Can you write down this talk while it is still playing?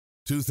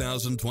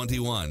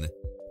2021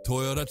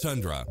 Toyota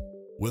Tundra.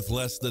 With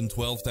less than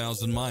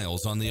 12,000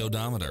 miles on the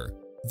odometer,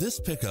 this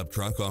pickup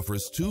truck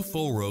offers 2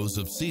 full rows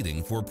of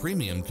seating for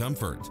premium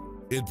comfort.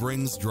 It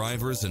brings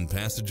drivers and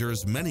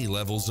passengers many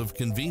levels of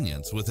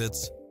convenience with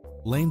its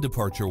lane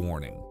departure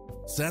warning,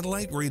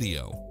 satellite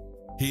radio,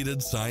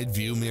 heated side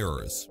view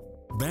mirrors,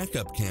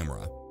 backup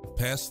camera,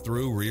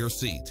 pass-through rear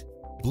seat,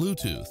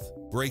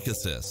 Bluetooth, brake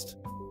assist,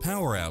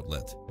 power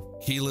outlet,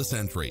 keyless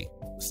entry,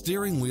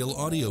 steering wheel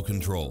audio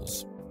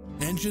controls,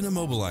 engine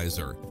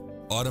immobilizer,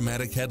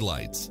 automatic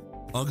headlights,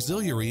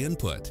 auxiliary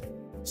input,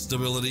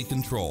 stability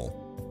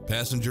control,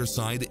 passenger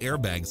side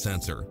airbag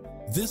sensor.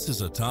 This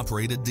is a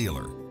top-rated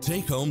dealer.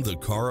 Take home the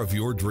car of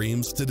your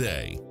dreams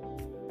today.